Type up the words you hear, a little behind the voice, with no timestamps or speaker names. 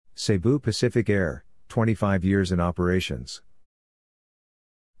Cebu Pacific Air, 25 years in operations.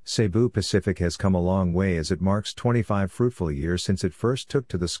 Cebu Pacific has come a long way as it marks 25 fruitful years since it first took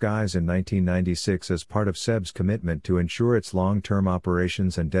to the skies in 1996 as part of CEB's commitment to ensure its long-term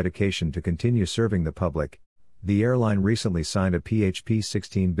operations and dedication to continue serving the public. The airline recently signed a PHP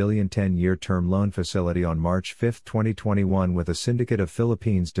 16 billion 10-year term loan facility on March 5, 2021 with a syndicate of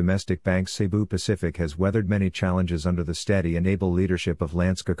Philippines domestic banks. Cebu Pacific has weathered many challenges under the steady and able leadership of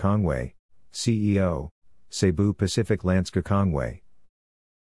Lance Gakongwei, CEO, Cebu Pacific. Lance Gakongwei.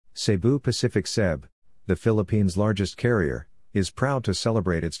 Cebu Pacific CEB, the Philippines' largest carrier, is proud to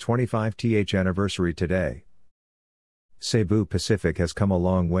celebrate its 25th anniversary today. Cebu Pacific has come a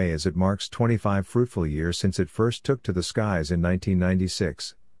long way as it marks 25 fruitful years since it first took to the skies in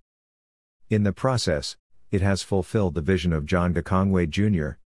 1996. In the process, it has fulfilled the vision of John Gakongwei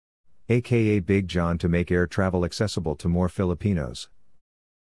Jr., aka Big John, to make air travel accessible to more Filipinos.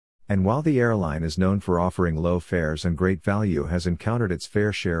 And while the airline is known for offering low fares and great value, has encountered its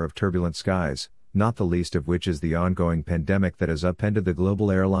fair share of turbulent skies, not the least of which is the ongoing pandemic that has upended the global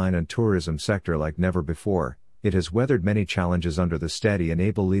airline and tourism sector like never before. It has weathered many challenges under the steady and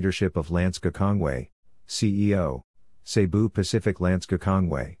able leadership of Lance Gakongwei, CEO, Cebu Pacific. Lance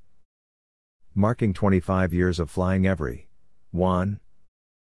Gakongwei. Marking 25 years of flying every one.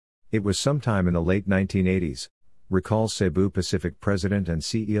 It was sometime in the late 1980s, recalls Cebu Pacific President and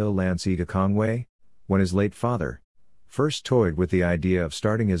CEO Lance E. Gakongwei, when his late father first toyed with the idea of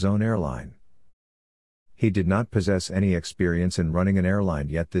starting his own airline. He did not possess any experience in running an airline,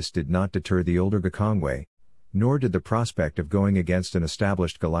 yet this did not deter the older Gakongwei, nor did the prospect of going against an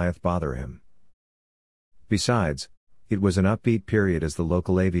established Goliath bother him. Besides, it was an upbeat period as the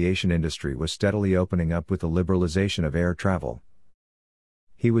local aviation industry was steadily opening up with the liberalization of air travel.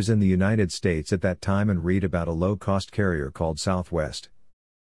 He was in the United States at that time and read about a low-cost carrier called Southwest.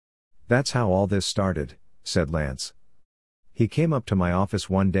 "That's how all this started," said Lance. "He came up to my office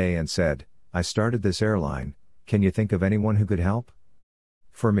one day and said, 'I started this airline, can you think of anyone who could help?'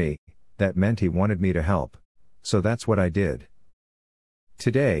 For me, that meant he wanted me to help. So that's what I did."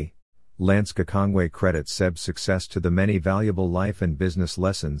 Today, Lance Gakongwei credits CEB's success to the many valuable life and business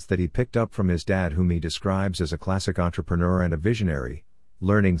lessons that he picked up from his dad, whom he describes as a classic entrepreneur and a visionary,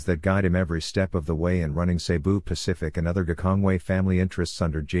 learnings that guide him every step of the way in running Cebu Pacific and other Gakongwei family interests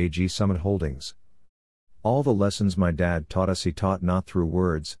under JG Summit Holdings. "All the lessons my dad taught us, he taught not through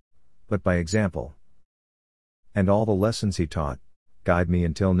words, but by example. And all the lessons he taught guide me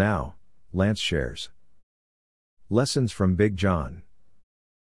until now," Lance shares. Lessons from Big John.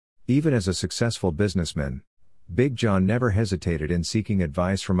 Even as a successful businessman, Big John never hesitated in seeking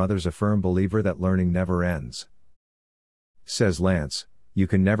advice from others, a firm believer that learning never ends. Says Lance, "You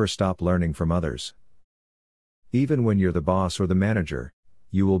can never stop learning from others. Even when you're the boss or the manager,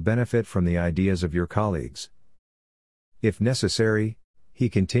 you will benefit from the ideas of your colleagues. If necessary," he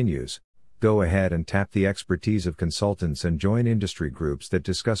continues, "go ahead and tap the expertise of consultants and join industry groups that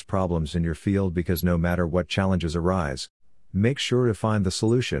discuss problems in your field, because no matter what challenges arise, make sure to find the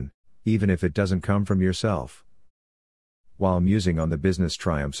solution, even if it doesn't come from yourself." While musing on the business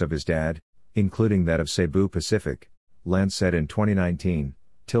triumphs of his dad, including that of Cebu Pacific, Lance said in 2019,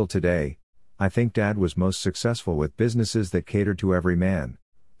 "Till today, I think Dad was most successful with businesses that catered to every man,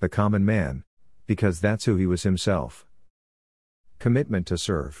 the common man, because that's who he was himself." Commitment to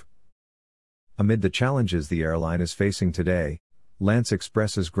serve. Amid the challenges the airline is facing today, Lance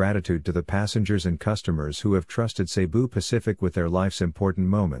expresses gratitude to the passengers and customers who have trusted Cebu Pacific with their life's important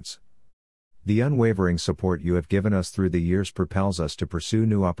moments. "The unwavering support you have given us through the years propels us to pursue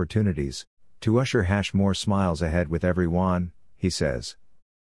new opportunities, to usher more smiles ahead with everyone," he says.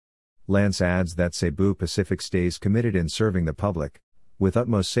 Lance adds that Cebu Pacific stays committed in serving the public, with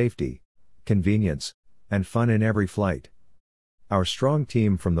utmost safety, convenience, and fun in every flight. "Our strong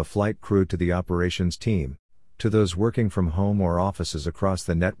team, from the flight crew to the operations team, to those working from home or offices across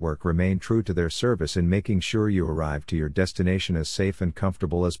the network, remain true to their service in making sure you arrive to your destination as safe and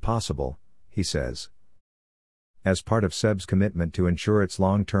comfortable as possible," he says. As part of CEB's commitment to ensure its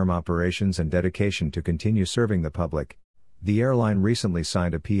long-term operations and dedication to continue serving the public, the airline recently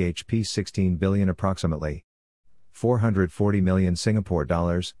signed a PHP 16 billion, approximately 440 million Singapore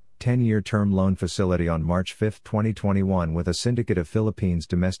dollars, 10-year term loan facility on March 5, 2021 with a syndicate of Philippines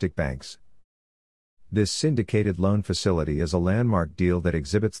domestic banks. This syndicated loan facility is a landmark deal that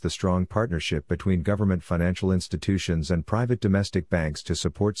exhibits the strong partnership between government financial institutions and private domestic banks to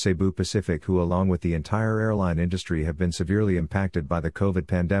support Cebu Pacific, who along with the entire airline industry have been severely impacted by the COVID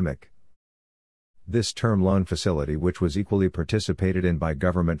pandemic. This term loan facility, which was equally participated in by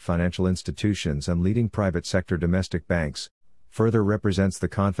government financial institutions and leading private sector domestic banks, further represents the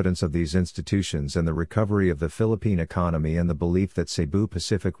confidence of these institutions and the recovery of the Philippine economy and the belief that Cebu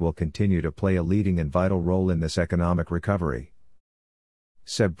Pacific will continue to play a leading and vital role in this economic recovery.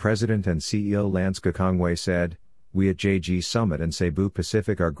 CEB President and CEO Lance Gokongwei said, "We at JG Summit and Cebu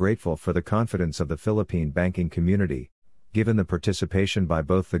Pacific are grateful for the confidence of the Philippine banking community, given the participation by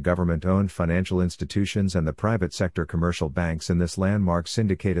both the government-owned financial institutions and the private sector commercial banks in this landmark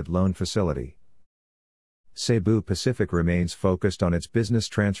syndicated loan facility." Cebu Pacific remains focused on its business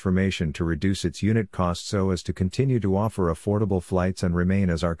transformation to reduce its unit costs so as to continue to offer affordable flights and remain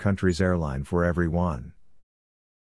as our country's airline for everyone.